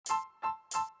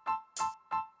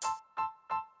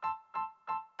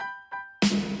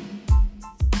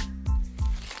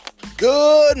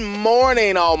Good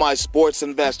morning, all my sports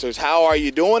investors. How are you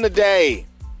doing today?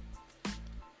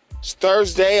 It's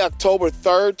Thursday, October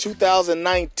 3rd,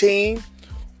 2019.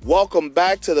 Welcome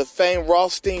back to the Fame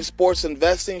Rothstein Sports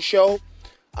Investing Show.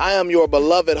 I am your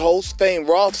beloved host, Fame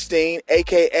Rothstein,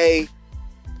 a.k.a.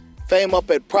 Fame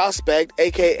Up at Prospect,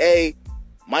 a.k.a.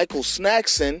 Michael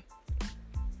Snackson.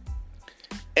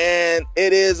 And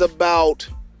it is about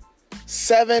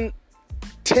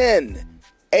 7:10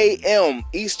 a.m.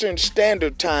 Eastern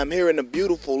Standard Time here in the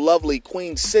beautiful, lovely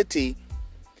Queen City,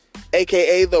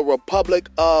 a.k.a. the Republic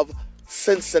of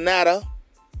Cincinnati.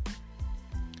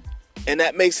 And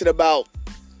that makes it about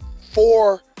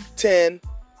 4:10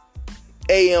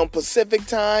 a.m. Pacific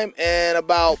Time and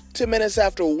about 10 minutes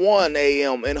after 1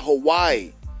 a.m. in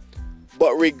Hawaii.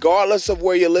 But regardless of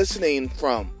where you're listening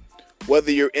from,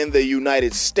 whether you're in the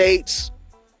United States,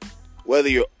 whether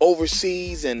you're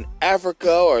overseas in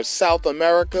Africa or South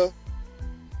America,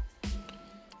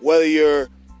 whether you're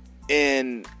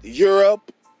in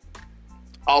Europe,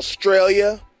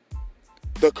 Australia,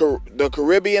 the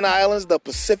Caribbean islands, the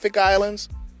Pacific islands,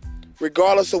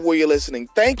 regardless of where you're listening,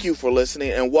 thank you for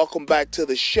listening and welcome back to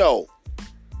the show.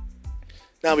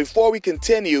 Now, before we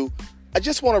continue, I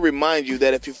just want to remind you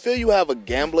that if you feel you have a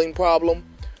gambling problem,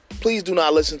 please do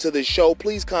not listen to this show.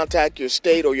 Please contact your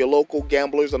state or your local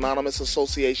Gamblers Anonymous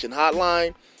Association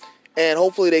hotline, and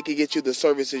hopefully they can get you the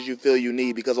services you feel you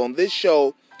need, because on this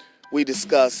show, we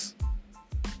discuss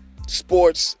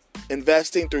sports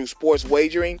investing through sports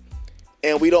wagering,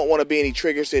 and we don't want to be any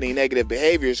triggers to any negative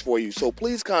behaviors for you. So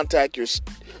please contact your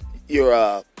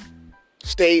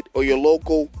state or your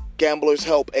local Gamblers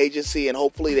Help Agency, and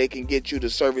hopefully they can get you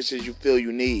the services you feel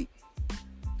you need.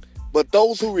 But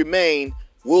those who remain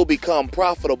will become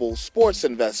profitable sports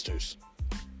investors,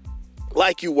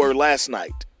 like you were last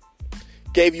night.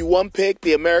 Gave you one pick,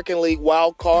 the American League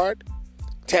wild card,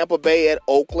 Tampa Bay at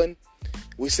Oakland.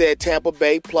 We said Tampa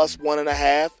Bay plus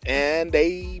 1.5, and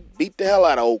they beat the hell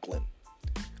out of Oakland.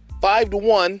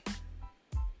 5-1.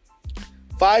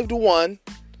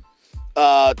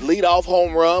 Leadoff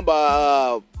home run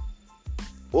by,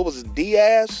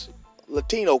 Diaz?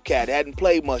 Latino cat. Hadn't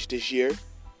played much this year.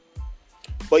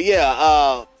 But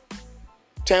yeah,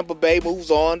 Tampa Bay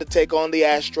moves on to take on the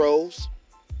Astros.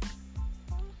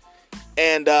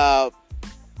 And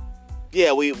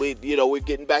we're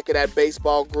getting back in that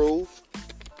baseball groove.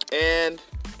 And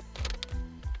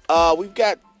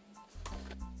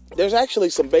there's actually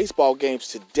some baseball games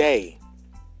today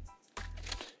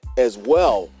as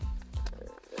well.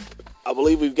 I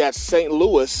believe we've got St.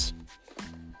 Louis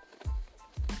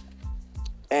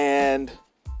and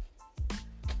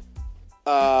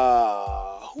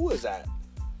who is that?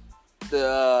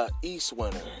 The East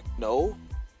winner. No.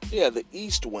 Yeah, the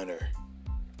East winner.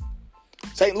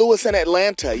 St. Louis and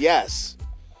Atlanta, yes.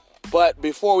 But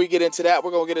before we get into that,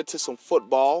 we're going to get into some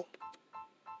football.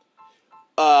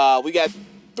 We got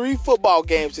 3 football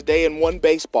games today and 1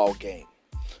 baseball game.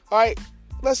 All right,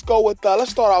 let's start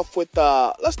off,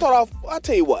 I'll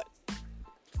tell you what.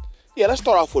 Yeah, let's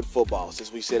start off with football,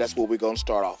 since we said that's what we're going to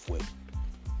start off with.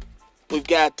 We've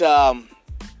got,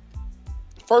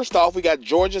 first off, we got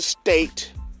Georgia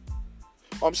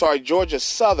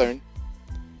Southern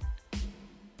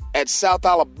at South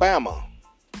Alabama.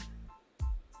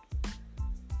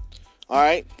 All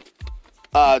right.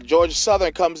 Georgia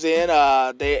Southern comes in.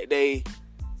 They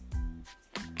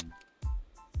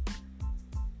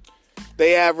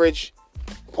average.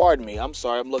 Pardon me. I'm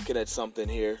sorry. I'm looking at something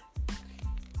here.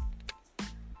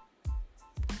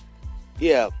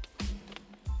 Yeah.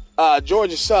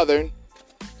 Georgia Southern.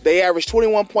 They average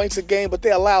 21 points a game, but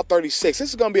they allow 36. This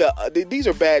is going to be these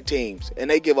are bad teams, and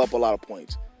they give up a lot of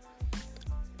points.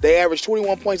 They average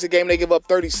 21 points a game. They give up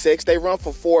 36. They run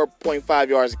for 4.5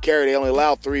 yards a carry. They only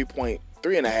allow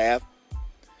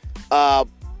 3.5.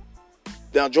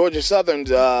 Now, Georgia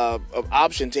Southern's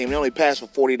option team, they only pass for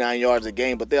 49 yards a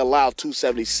game, but they allow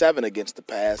 277 against the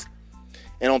pass.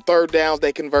 And on third downs,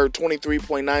 they convert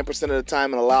 23.9% of the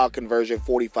time and allow conversion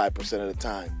 45% of the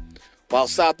time. While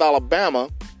South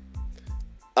Alabama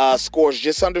scores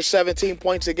just under 17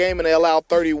 points a game, and they allow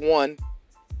 31.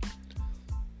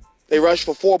 They rush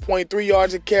for 4.3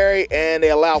 yards a carry, and they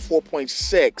allow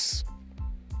 4.6.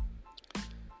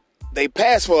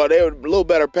 They're a little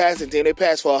better passing team. They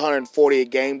pass for 140 a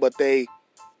game, but they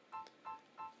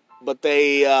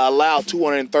allow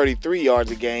 233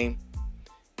 yards a game.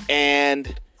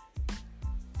 And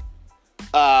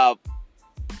on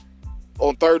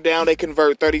third down, they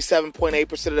convert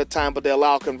 37.8% of the time, but they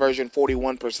allow conversion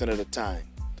 41% of the time.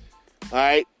 All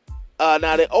right.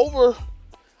 Now, the over,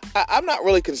 I'm not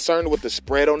really concerned with the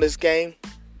spread on this game.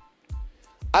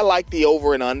 I like the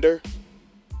over and under.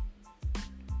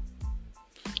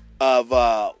 of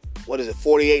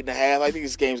 48.5. I think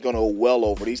this game's going to go well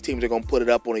over. These teams are going to put it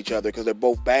up on each other because they're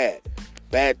both bad.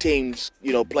 Bad teams,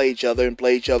 play each other and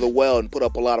play each other well and put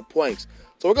up a lot of points.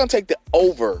 So we're going to take the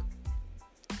over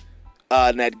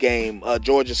in that game.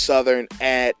 Georgia Southern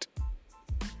at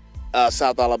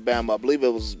South Alabama. I believe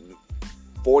it was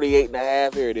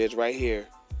 48.5. Here it is right here.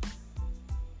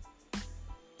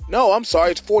 No, I'm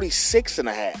sorry. It's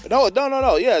 46.5. No.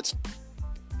 Yeah, it's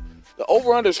the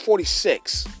over-under is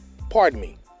 46. Pardon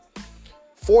me.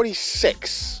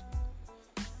 46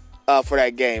 for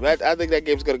that game. I think that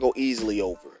game's going to go easily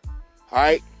over. All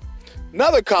right.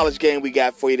 Another college game we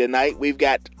got for you tonight. We've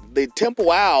got the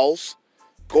Temple Owls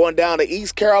going down to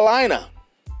East Carolina.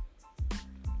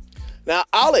 Now,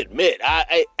 I'll admit,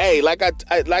 like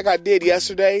I did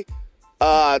yesterday,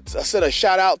 I sent a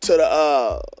shout out to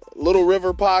the Little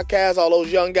River podcast, all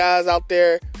those young guys out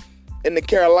there in the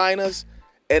Carolinas,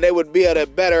 and they would be able to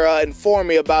better inform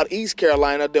me about East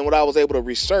Carolina than what I was able to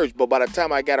research. But by the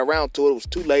time I got around to it, it was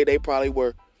too late. They probably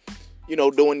were,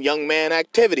 doing young man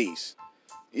activities.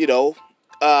 The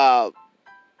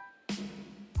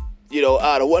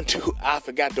one dude, I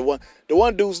forgot the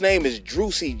one dude's name is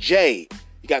Drewsy J.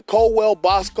 You got Colwell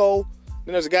Bosco.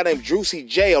 Then there's a guy named Drewsy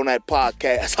J on that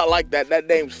podcast. I like that. That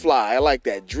name's fly. I like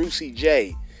that. Drewsy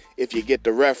J, if you get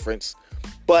the reference.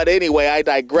 But anyway, I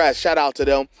digress. Shout out to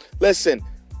them. Listen,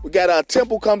 we got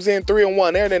Temple comes in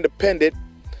 3-1. They're an independent.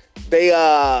 They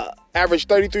average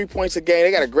 33 points a game.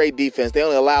 They got a great defense. They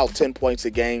only allow 10 points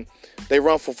a game. They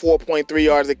run for 4.3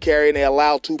 yards a carry, and they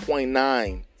allow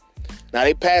 2.9. Now,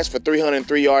 they pass for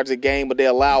 303 yards a game, but they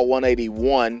allow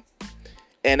 181.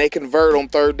 And they convert on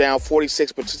third down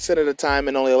 46% of the time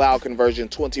and only allow conversion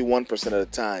 21% of the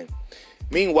time.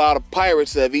 Meanwhile, the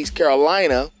Pirates of East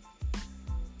Carolina,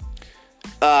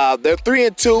 they're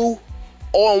 3-2,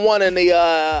 0-1 in the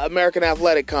American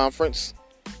Athletic Conference.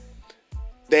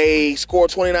 They score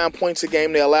 29 points a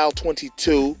game. They allow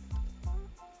 22.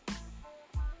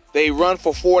 They run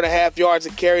for 4.5 yards a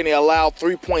carry, and they allow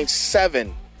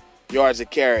 3.7 yards a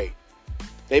carry.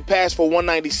 They pass for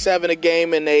 197 a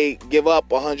game, and they give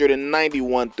up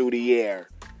 191 through the air.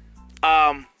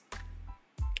 I'll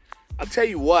tell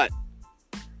you what.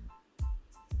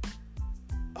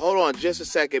 Hold on just a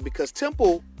second, because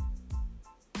Temple...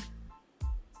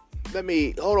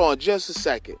 Hold on just a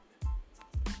second.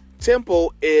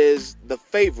 Temple is the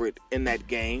favorite in that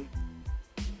game.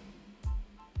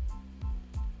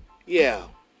 Yeah.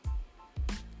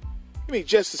 Give me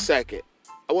just a second.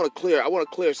 I want to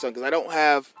clear something because I don't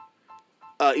have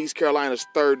East Carolina's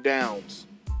third downs.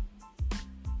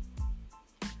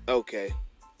 Okay.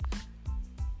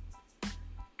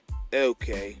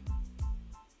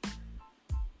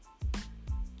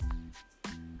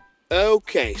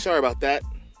 Sorry about that.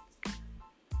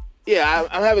 Yeah,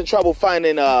 I'm having trouble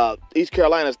finding East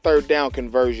Carolina's third down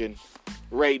conversion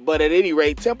rate. But at any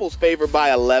rate, Temple's favored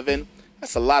by 11.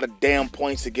 That's a lot of damn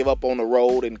points to give up on the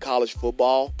road in college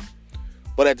football.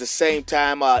 But at the same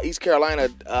time, East Carolina,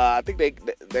 I think they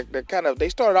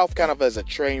started off kind of as a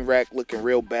train wreck, looking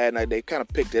real bad, and they kind of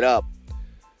picked it up.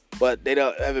 But they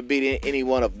haven't beat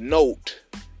anyone of note.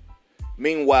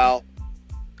 Meanwhile,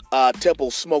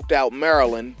 Temple smoked out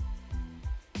Maryland,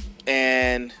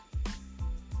 and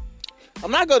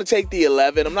I'm not going to take the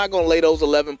 11. I'm not going to lay those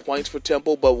 11 points for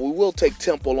Temple, but we will take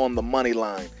Temple on the money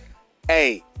line.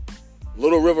 Hey,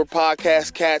 Little River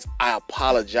Podcast cats, I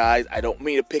apologize. I don't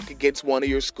mean to pick against one of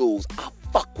your schools. I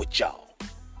fuck with y'all,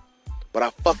 but I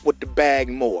fuck with the bag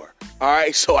more. All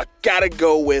right, so I gotta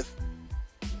go with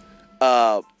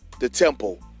the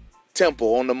Temple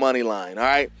on the money line. All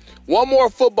right, one more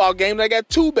football game. I got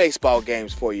two baseball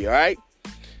games for you. All right,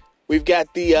 we've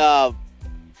got the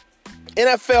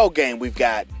NFL game. We've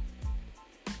got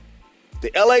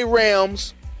the LA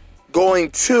Rams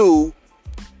going to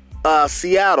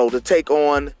Seattle to take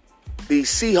on the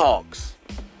Seahawks.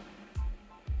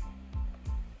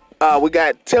 We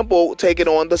got Temple taking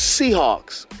on the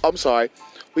Seahawks. I'm sorry.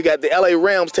 We got the LA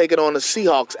Rams taking on the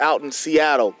Seahawks out in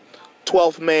Seattle.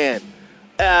 12th man.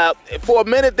 For a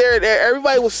minute there,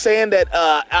 everybody was saying that,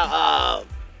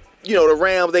 the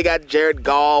Rams, they got Jared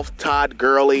Goff, Todd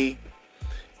Gurley,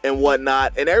 and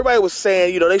whatnot. And everybody was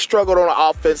saying, they struggled on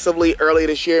offensively early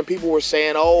this year. And people were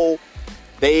saying,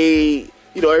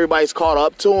 everybody's caught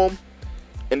up to them.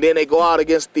 And then they go out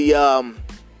against the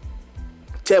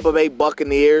Tampa Bay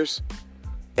Buccaneers.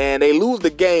 And they lose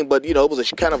the game, but, it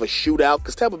was kind of a shootout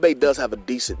because Tampa Bay does have a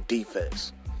decent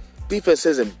defense. Defense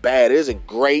isn't bad. It isn't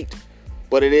great,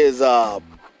 but it is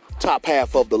top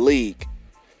half of the league.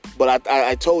 But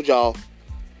I told y'all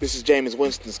this is Jameis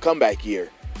Winston's comeback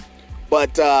year.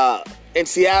 But In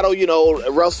Seattle,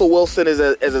 Russell Wilson is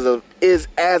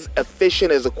as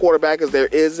efficient as a quarterback as there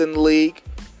is in the league.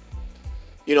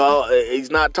 He's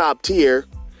not top tier,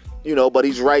 but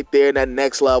he's right there in that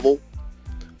next level.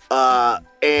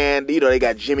 And they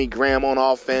got Jimmy Graham on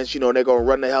offense. They're going to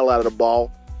run the hell out of the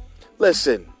ball.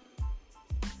 Listen,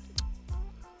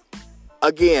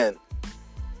 again,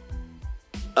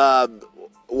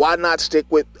 why not stick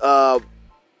with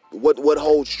what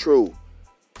holds true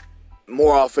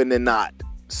more often than not?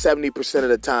 70% of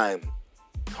the time,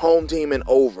 home team and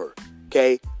over.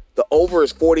 Okay, the over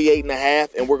is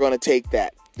 48.5, and we're going to take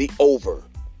that. The over.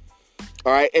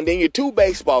 All right, and then your two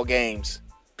baseball games.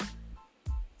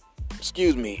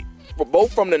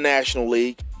 Both from the National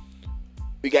League.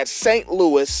 We got St.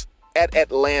 Louis at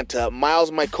Atlanta.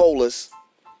 Miles Mikolas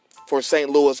for St.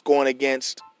 Louis going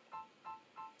against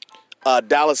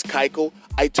Dallas Keuchel.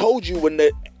 I told you when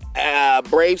the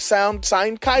Braves signed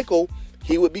Keuchel,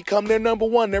 he would become their number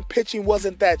one. Their pitching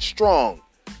wasn't that strong.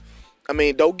 I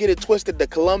mean, don't get it twisted. The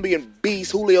Colombian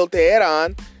beast, Julio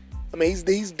Teheran, he's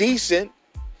decent.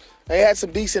 They had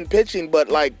some decent pitching, but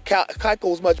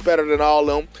Keuchel's much better than all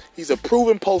of them. He's a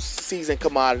proven postseason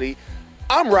commodity.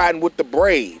 I'm riding with the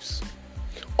Braves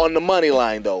on the money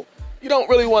line, though. You don't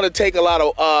really want to take a lot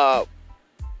of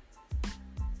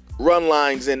run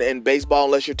lines in baseball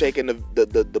unless you're taking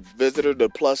the visitor, the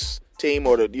plus team,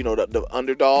 or the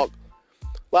underdog.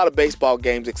 A lot of baseball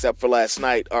games, except for last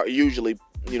night, are usually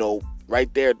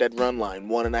right there at that run line,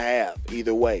 1.5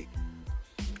 either way.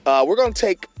 We're going to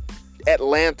take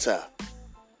Atlanta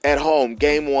at home,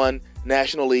 Game 1,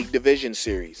 National League Division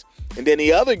Series. And then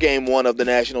the other Game 1 of the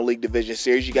National League Division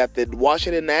Series, you got the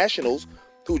Washington Nationals,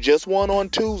 who just won on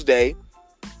Tuesday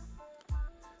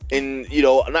in,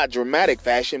 not dramatic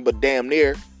fashion, but damn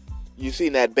near. You've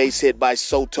seen that base hit by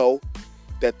Soto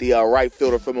that the right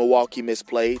fielder from Milwaukee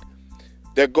misplayed.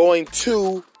 They're going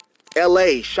to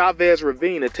L.A., Chavez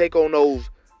Ravine, to take on those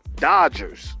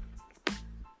Dodgers.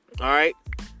 All right?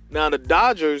 Now, the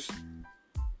Dodgers,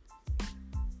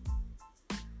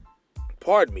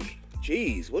 pardon me.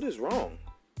 Jeez, what is wrong?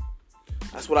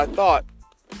 That's what I thought.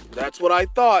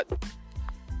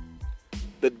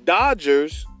 The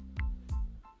Dodgers,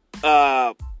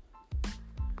 as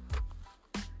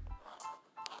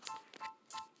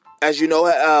you know,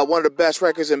 one of the best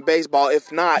records in baseball,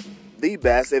 if not the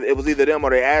best. It was either them or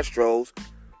the Astros.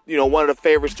 One of the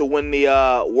favorites to win the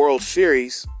World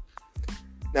Series.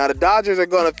 Now, the Dodgers are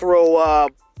going to throw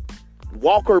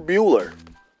Walker Buehler.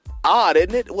 Odd,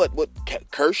 isn't it? What?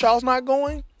 Kershaw's not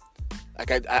going?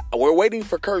 We're waiting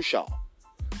for Kershaw.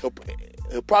 He'll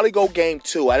probably go Game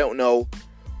 2. I don't know.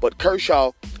 But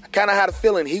Kershaw, I kind of had a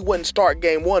feeling he wouldn't start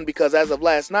Game 1 because as of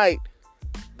last night,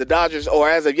 the Dodgers, or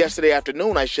as of yesterday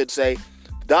afternoon, I should say,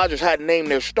 the Dodgers hadn't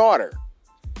named their starter.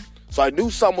 So I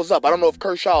knew something was up. I don't know if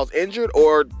Kershaw's injured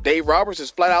or Dave Roberts is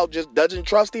flat out just doesn't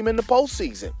trust him in the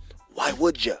postseason. Why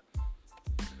would you?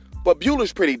 But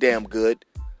Buehler's pretty damn good.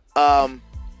 And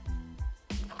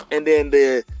then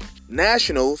the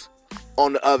Nationals,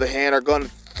 on the other hand, are going to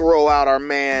throw out our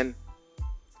man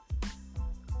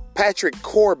Patrick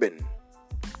Corbin.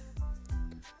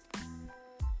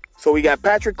 So we got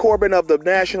Patrick Corbin of the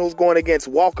Nationals going against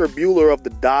Walker Buehler of the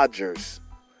Dodgers.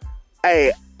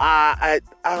 Hey,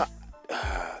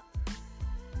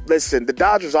 listen, the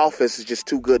Dodgers offense is just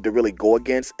too good to really go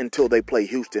against until they play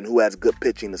Houston, who has good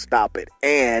pitching to stop it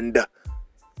and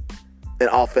an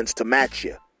offense to match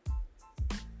you.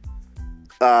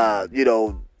 But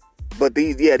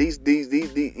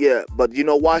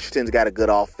Washington's got a good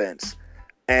offense.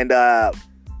 And I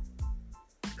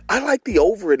like the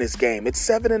over in this game. It's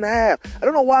 7.5. I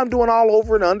don't know why I'm doing all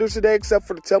over and unders today except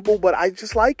for the Temple, but I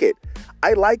just like it.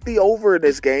 I like the over in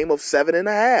this game of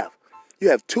 7.5. You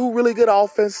have two really good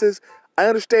offenses. I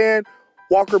understand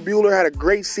Walker Buehler had a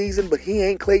great season, but he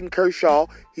ain't Clayton Kershaw.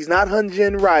 He's not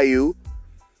Hyun-Jin Ryu,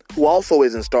 who also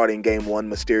isn't starting Game 1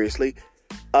 mysteriously.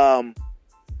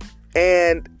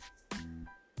 And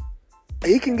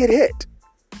he can get hit.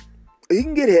 He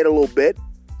can get hit a little bit.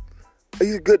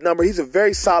 He's a good number. He's a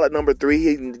very solid number 3.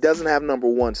 He doesn't have number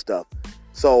 1 stuff.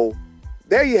 So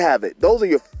there you have it. Those are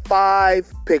your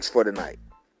 5 picks for tonight.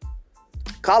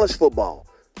 College football.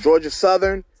 Georgia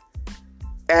Southern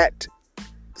at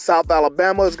South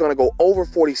Alabama is going to go over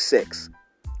 46.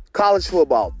 College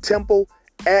football. Temple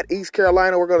at East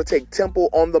Carolina. We're going to take Temple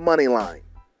on the money line.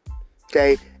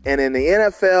 Okay. And in the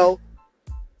NFL,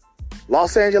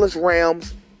 Los Angeles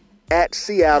Rams at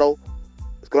Seattle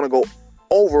is going to go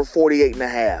over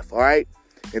 48.5. All right.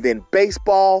 And then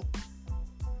baseball,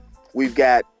 we've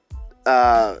got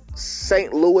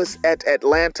St. Louis at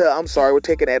Atlanta. I'm sorry, we're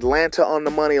taking Atlanta on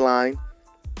the money line.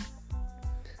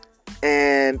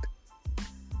 And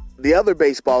the other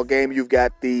baseball game, you've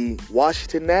got the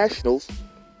Washington Nationals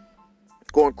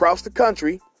going across the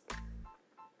country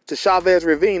to Chavez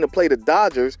Ravine to play the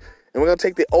Dodgers. And we're going to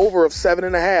take the over of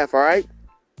 7.5, all right?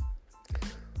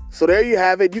 So there you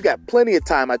have it. You got plenty of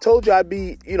time. I told you I'd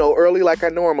be, early like I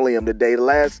normally am today. The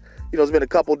last, it's been a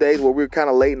couple days where we were kind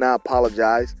of late, and I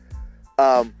apologize.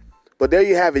 But there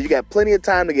you have it. You got plenty of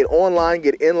time to get online,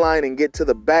 get in line, and get to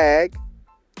the bag.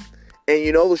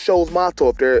 And the show's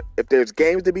motto, if there's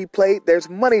games to be played, there's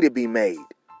money to be made.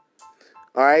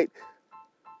 All right?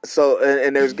 So,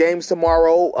 and there's games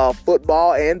tomorrow,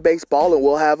 football and baseball, and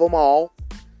we'll have them all.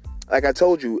 Like I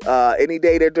told you, any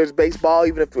day that there's baseball,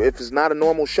 even if it's not a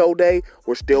normal show day,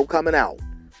 we're still coming out.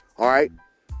 All right?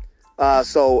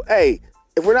 So, hey,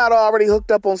 if we're not already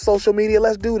hooked up on social media,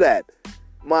 let's do that.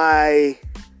 My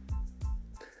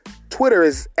Twitter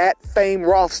is @Fame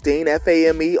Rothstein,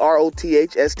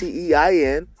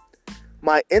 FameRothstein.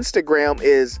 My Instagram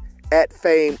is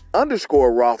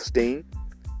 @Fame_Rothstein,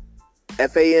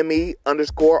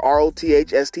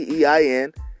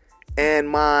 FAME_ROTHSTEIN. And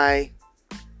my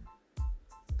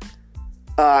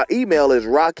email is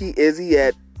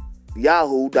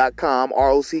rockyizzy@yahoo.com,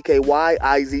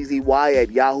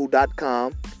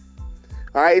 ROCKYIZZY@yahoo.com.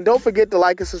 All right, and don't forget to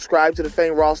like and subscribe to the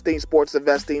Fame Rothstein Sports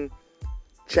Investing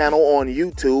channel on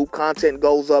YouTube. Content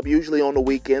goes up usually on the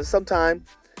weekends. Sometime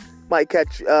might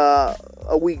catch a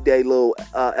weekday little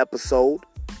episode.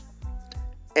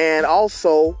 And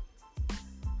also,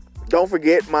 don't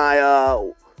forget my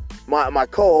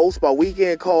co-host, my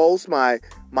weekend co-host, my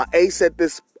ace at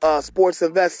this sports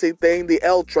investing thing, the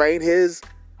L Train. His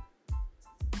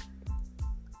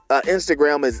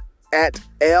Instagram is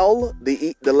 @L,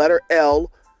 the letter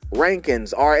L,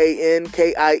 Rankins,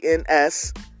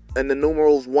 RANKINS, and the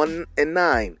numerals 1 and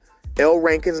 9. L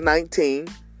Rankins 19,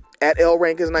 @L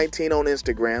Rankins 19 on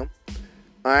Instagram.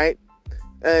 All right,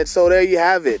 and so there you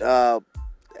have it.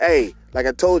 Hey, like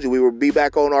I told you, we will be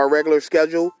back on our regular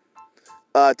schedule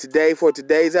today for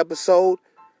today's episode,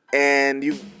 and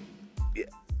you've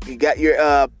got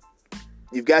your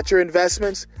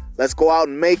investments. Let's go out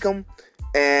and make them,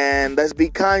 and let's be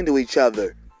kind to each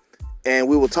other. And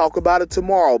we will talk about it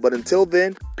tomorrow. But until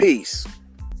then, peace.